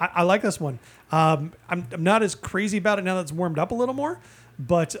nice. I like this one. I'm not as crazy about it now that it's warmed up a little more,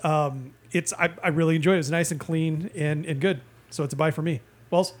 but I really enjoy it. It's nice and clean and good. So it's a buy for me.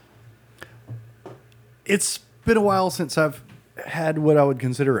 Wells? It's been a while since I've had what I would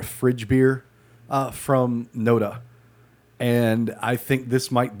consider a fridge beer from Noda. And I think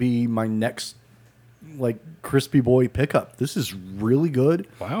this might be my next like crispy boy pickup. This is really good.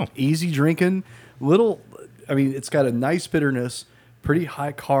 Wow. Easy drinking. It's got a nice bitterness, pretty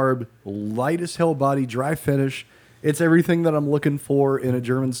high carb, light as hell body, dry finish. It's everything that I'm looking for in a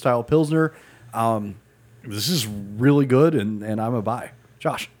German style Pilsner. This is really good, and I'm a buy.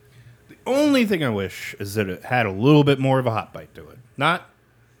 Josh. The only thing I wish is that it had a little bit more of a hot bite to it. Not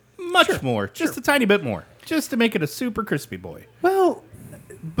much more, just a tiny bit more, just to make it a super crispy boy. Well,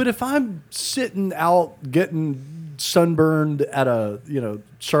 but if I'm sitting out getting sunburned at a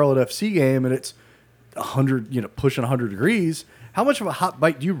Charlotte FC game and it's 100, pushing 100 degrees, how much of a hot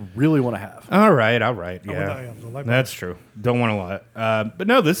bite do you really want to have? All right, yeah, that's true. Don't want a lot, but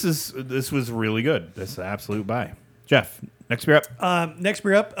no, this was really good. This is an absolute buy. Jeff, next beer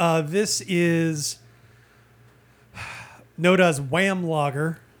up. This is Noda's Wham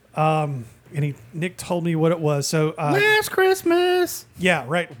Lager. Nick told me what it was. So last Christmas. Yeah,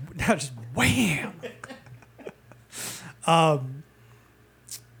 right. Now just wham.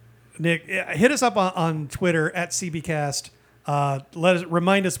 Nick, hit us up on Twitter at CBcast.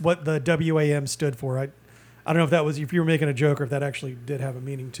 Remind us what the WAM stood for. I don't know if you were making a joke or if that actually did have a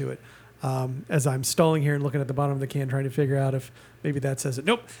meaning to it. As I'm stalling here and looking at the bottom of the can, trying to figure out if maybe that says it.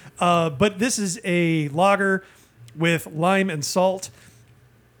 Nope. But this is a lager with lime and salt.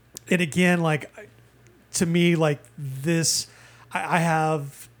 And again, to me, this, I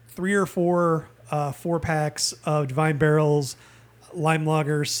have 3 or 4 4-packs of Divine Barrels lime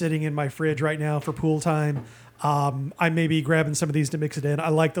lager sitting in my fridge right now for pool time. I may be grabbing some of these to mix it in. I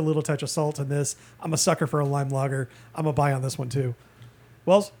like the little touch of salt in this. I'm a sucker for a lime lager. I'm a buy on this one too.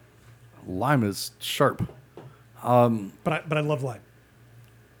 Wells? Lime is sharp. But I love lime.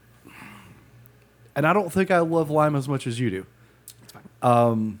 And I don't think I love lime as much as you do. It's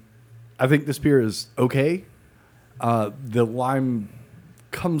fine. I think this beer is okay. The lime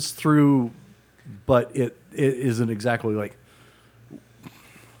comes through, but it isn't exactly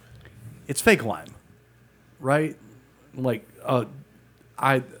it's fake lime, right?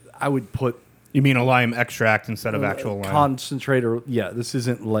 I would put You mean a lime extract instead of actual lime? Concentrate, this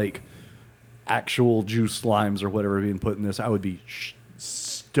isn't like actual juice limes or whatever being put in this. I would be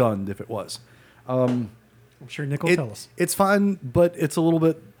stunned if it was. I'm sure Nick will tell us. It's fine, but it's a little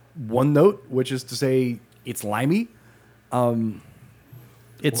bit one note, which is to say it's limey. Why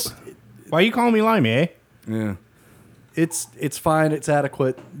are you calling me limey, eh? Yeah. It's fine. It's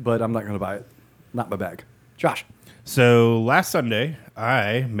adequate, but I'm not going to buy it. Not my bag. Josh. So last Sunday,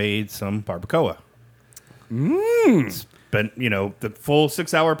 I made some barbacoa. Spent, the full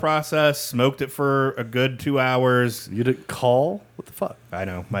 6-hour process, smoked it for a good 2 hours. You didn't call? What the fuck? I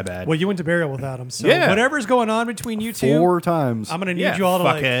know, my bad. Well, you went to burial without him, so Yeah. whatever's going on between you two, 4 times. I'm going to need you all to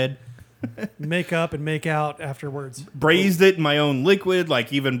fuckhead. make up and make out afterwards. Braised it in my own liquid,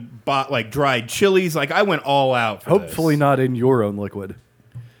 even bought dried chilies. I went all out for Hopefully this. not in your own liquid.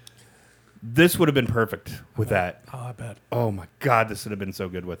 This would have been perfect with that. Oh, I bet. Oh my God, this would have been so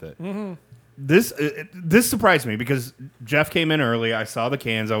good with it. Mm-hmm. This surprised me because Jeff came in early. I saw the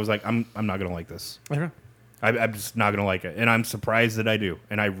cans. I was like, I'm not going to like this. I don't know. I'm just not going to like it. And I'm surprised that I do.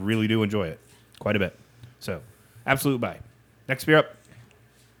 And I really do enjoy it quite a bit. So, absolute buy. Next beer up.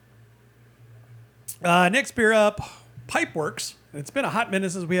 Next beer up, Pipeworks. It's been a hot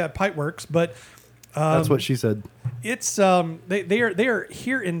minute since we had Pipeworks, but That's what she said. it's they are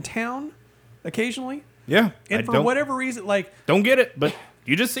here in town occasionally, Yeah. and for whatever reason, Don't get it, but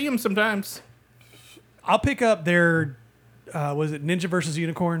you just see them sometimes. I'll pick up their was it Ninja versus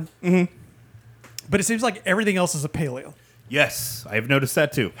Unicorn? Mm-hmm. But it seems like everything else is a pale ale. Yes, I've noticed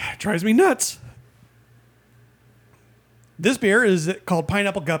that too. It drives me nuts. This beer is called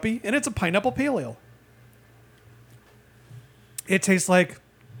Pineapple Guppy, and it's a pineapple pale ale. It tastes like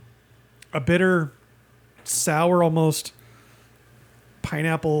a bitter, sour, almost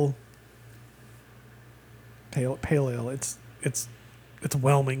pineapple pale ale. It's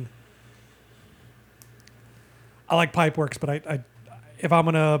whelming. I like Pipeworks, but I if I'm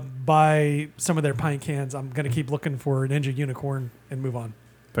gonna buy some of their pint cans, I'm gonna keep looking for Ninja Unicorn and move on.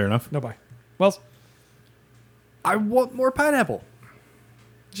 Fair enough. No buy. Wells. I want more pineapple.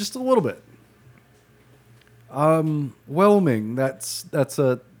 Just a little bit. Whelming. That's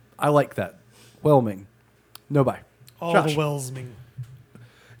I like that. Whelming. No buy. All Josh. the Wellsming.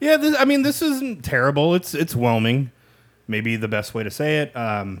 Yeah, this isn't terrible. It's whelming. maybe the best way to say it.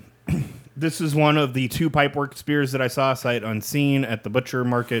 This is one of the 2 Pipeworks beers that I saw sight unseen at the butcher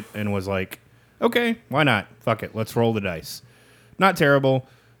market and was like, okay, why not? Fuck it. Let's roll the dice. Not terrible,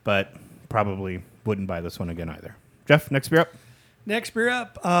 but probably wouldn't buy this one again either. Jeff, next beer up. Next beer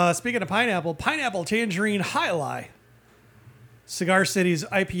up, speaking of pineapple tangerine high lie. Cigar City's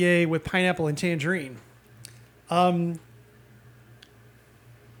IPA with pineapple and tangerine.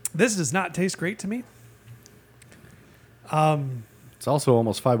 This does not taste great to me. It's also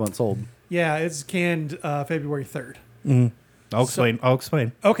almost 5 months old. Yeah, it's canned February 3rd. I'll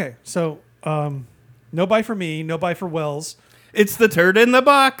explain. Okay, so no buy for me, no buy for Wells. It's the turd in the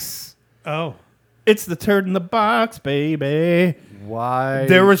box. Oh. It's the turd in the box, baby. Why?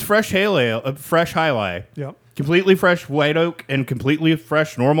 There was fresh fresh high lie. Yep. Completely fresh white oak and completely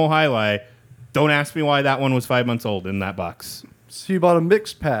fresh normal high lie. Don't ask me why that one was 5 months old in that box. So you bought a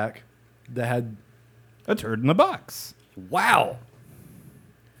mixed pack that had... A turd in the box. Wow.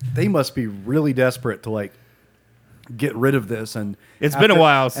 They must be really desperate to, like, get rid of this. And It's been a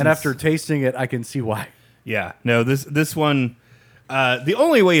while And since- after tasting it, I can see why. Yeah. No, this one, the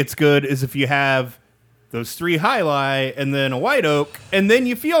only way it's good is if you have those 3 high lie and then a white oak, and then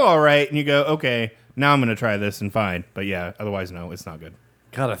you feel all right and you go, okay, now I'm going to try this and fine. But yeah, otherwise, no, it's not good.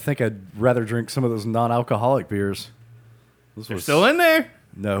 God, I think I'd rather drink some of those non-alcoholic beers. This They're was still in there.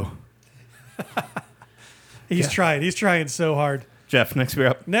 No. He's trying. He's trying so hard. Jeff, next beer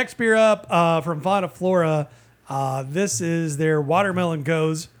up. Next beer up from Fauna Flora. This is their Watermelon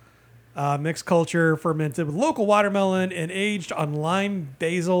Goes. Mixed culture, fermented with local watermelon and aged on lime,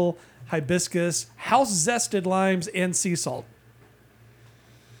 basil, hibiscus, house-zested limes, and sea salt.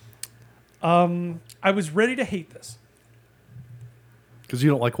 I was ready to hate this. Because you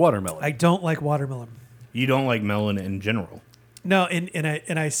don't like watermelon. I don't like watermelon. You don't like melon in general. No,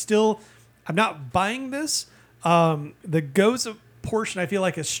 and I still, I'm not buying this. The Goes portion I feel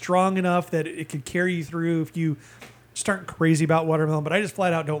like is strong enough that it could carry you through if you just aren't crazy about watermelon. But I just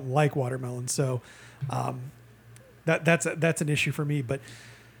flat out don't like watermelon, so that's an issue for me. But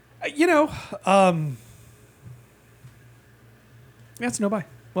that's no buy.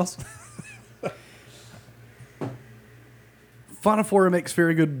 Well, Fauna Flora makes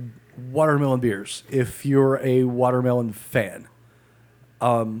very good watermelon beers if you're a watermelon fan.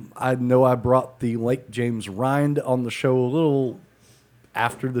 I know I brought the Lake James Rind on the show a little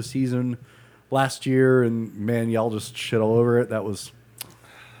after the season last year, and man, y'all just shit all over it. That was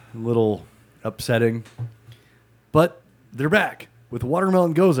a little upsetting. But they're back with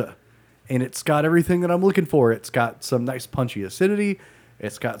Watermelon Goza, and it's got everything that I'm looking for. It's got some nice punchy acidity,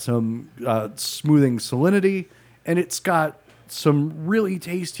 it's got some smoothing salinity, and it's got some really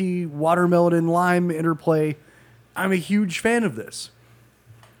tasty watermelon and lime interplay. I'm a huge fan of this.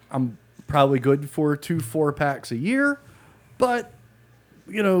 I'm probably good for 2 4-packs a year, but,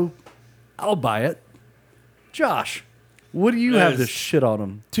 I'll buy it. Josh, what do you have to shit on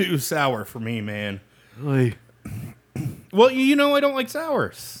them? Too sour for me, man. Oy. Well, I don't like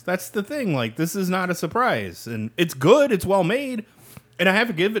sours. That's the thing. Like, this is not a surprise. And it's good. It's well made. And I have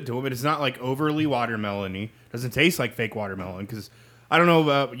to give it to it, but it's not, like, overly watermelon-y. Doesn't taste like fake watermelon. Because I don't know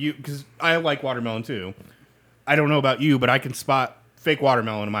about you, because I like watermelon, too. I don't know about you, but I can spot fake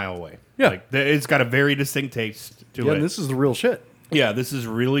watermelon a mile away. Yeah. Like, it's got a very distinct taste to Yeah, it. this is the real shit. Yeah, this is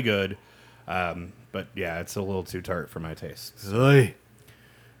really good. But, yeah, it's a little too tart for my taste. Oy.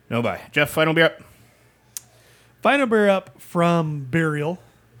 No buy. Jeff, final beer up. final beer up from Burial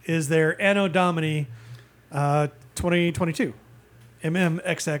is their Anno Domini 2022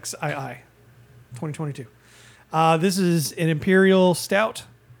 MMXXII 2022. This is an Imperial Stout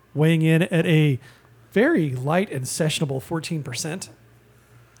weighing in at a very light and sessionable 14%.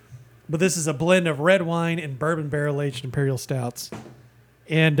 But this is a blend of red wine and bourbon barrel-aged Imperial Stouts.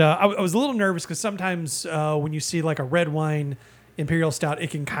 And I was a little nervous because sometimes when you see like a red wine Imperial Stout,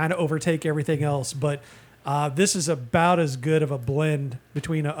 it can kind of overtake everything else. But this is about as good of a blend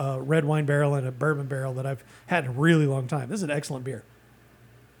between a red wine barrel and a bourbon barrel that I've had in a really long time. This is an excellent beer.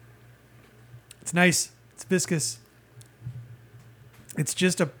 It's nice. It's viscous. It's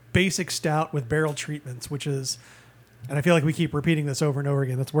just a basic stout with barrel treatments, which is, and I feel like we keep repeating this over and over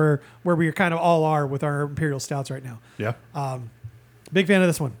again. That's where we kind of all are with our Imperial Stouts right now. Yeah. Big fan of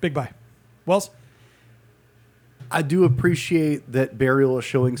this one. Big buy. Wells? I do appreciate that Burial is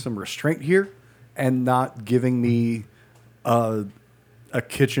showing some restraint here and not giving me a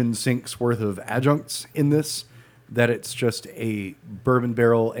kitchen sink's worth of adjuncts in this, that it's just a bourbon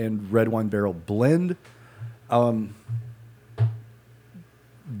barrel and red wine barrel blend.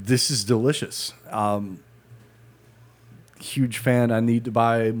 This is delicious. Huge fan. I need to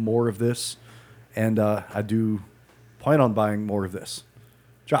buy more of this, and I do plan on buying more of this.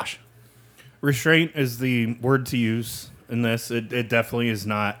 Josh. Restraint is the word to use in this. It definitely is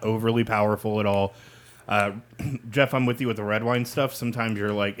not overly powerful at all. Jeff, I'm with you with the red wine stuff. Sometimes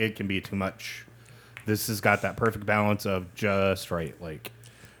you're like, it can be too much. This has got that perfect balance of just right. Like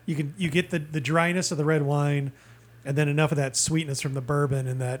You get the dryness of the red wine, and then enough of that sweetness from the bourbon,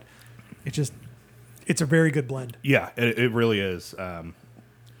 and that it's a very good blend. yeah, it really is.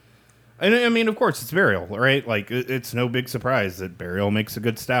 And I mean, of course, it's Burial, right? Like it's no big surprise that Burial makes a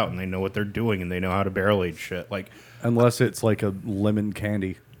good stout, and they know what they're doing, and they know how to barrel age shit. Like Unless it's like a lemon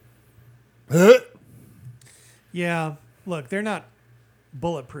candy. Yeah, look, they're not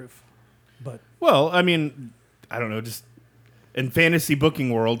bulletproof, but well, I mean, I don't know, just in fantasy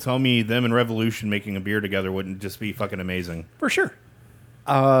booking world, tell me them and Revolution making a beer together wouldn't just be fucking amazing. for sure.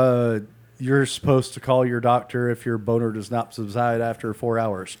 You're supposed to call your doctor if your boner does not subside after 4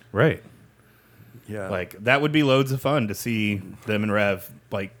 hours. Right. Yeah. Like, that would be loads of fun to see them and Rev.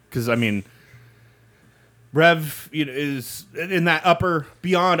 Like, because, I mean, Rev is in that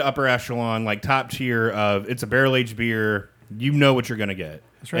beyond upper echelon, like top tier of it's a barrel-aged beer. You know what you're going to get.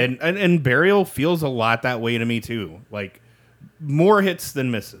 That's right. And Burial feels a lot that way to me, too. Like, more hits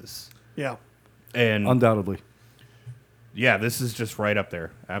than misses. Yeah. And Undoubtedly. yeah, this is just right up there.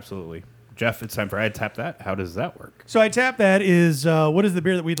 Absolutely. Jeff, it's time for I Tap That. How does that work? So I Tap That is what is the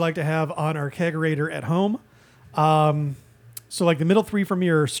beer that we'd like to have on our kegerator at home. So like the middle three for me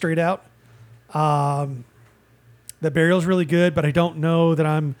are straight out. The Burial's really good, but I don't know that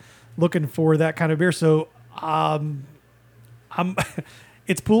I'm looking for that kind of beer. So I'm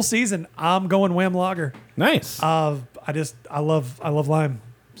it's pool season. I'm going Wham Lager. Nice. I love lime.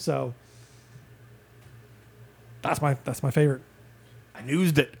 So that's my favorite. I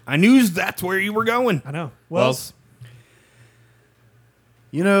knew that's where you were going. I know. Wells.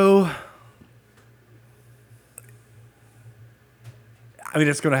 You know, I mean,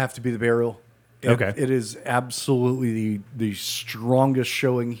 it's going to have to be the Burial. Okay. It is absolutely the strongest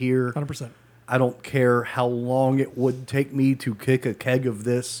showing here. 100%. I don't care how long it would take me to kick a keg of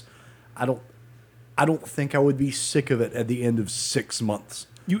this. I don't think I would be sick of it at the end of 6 months.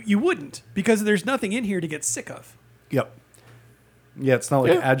 You wouldn't, because there's nothing in here to get sick of. Yep. Yeah, it's not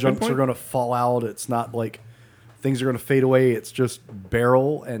like Yeah, adjuncts good point. are going to fall out. It's not like things are going to fade away. It's just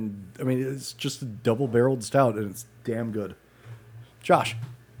barrel, and I mean, it's just a double-barreled stout, and it's damn good. Josh.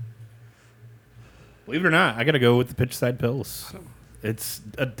 Believe it or not, I got to go with the Pitch Side Pills. It's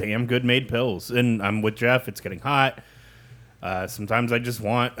a damn good made pills. And I'm with Jeff. It's getting hot. Sometimes I just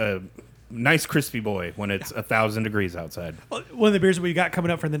want a nice crispy boy when it's 1,000 degrees outside. Well, one of the beers that we got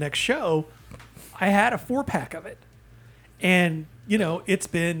coming up for the next show, I had a 4-pack of it. And, it's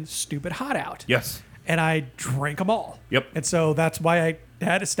been stupid hot out. Yes. And I drank them all. Yep. And so that's why I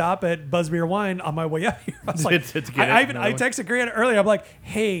had to stop at Buzz Beer Wine on my way up here. I was like, To get I another one. texted Grant earlier. I'm like,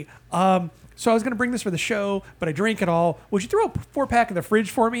 hey, so I was going to bring this for the show, but I drank it all. Would you throw a 4-pack in the fridge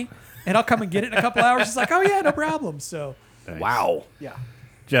for me? And I'll come and get it in a couple hours. He's like, oh, yeah, no problem. So, Nice. Wow. yeah.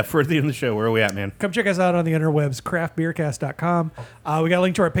 Jeff, we're at the end of the show. Where are we at, man? Come check us out on the interwebs, craftbeercast.com. We got a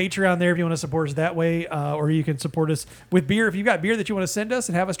link to our Patreon there if you want to support us that way, or you can support us with beer. If you've got beer that you want to send us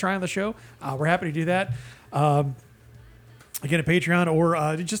and have us try on the show, we're happy to do that. Again, a Patreon,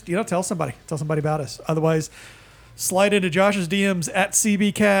 or just tell somebody about us. Otherwise, slide into Josh's DMs at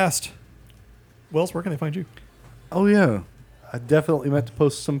CBcast. Wells, where can they find you? Oh, yeah. I definitely meant to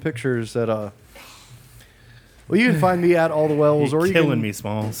post some pictures that, well, you can find me at All the Wells, You're or you killing can, me,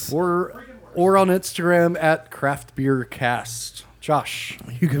 Smalls. or on Instagram at Craft Beer Cast. Josh.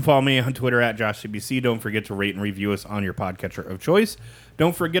 You can follow me on Twitter at JoshCBC. Don't forget to rate and review us on your podcatcher of choice.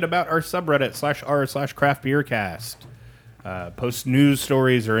 Don't forget about our subreddit /r/craftbeercast. Post news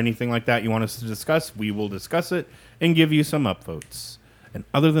stories or anything like that you want us to discuss. We will discuss it and give you some upvotes. And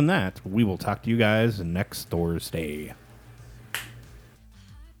other than that, we will talk to you guys next Thursday.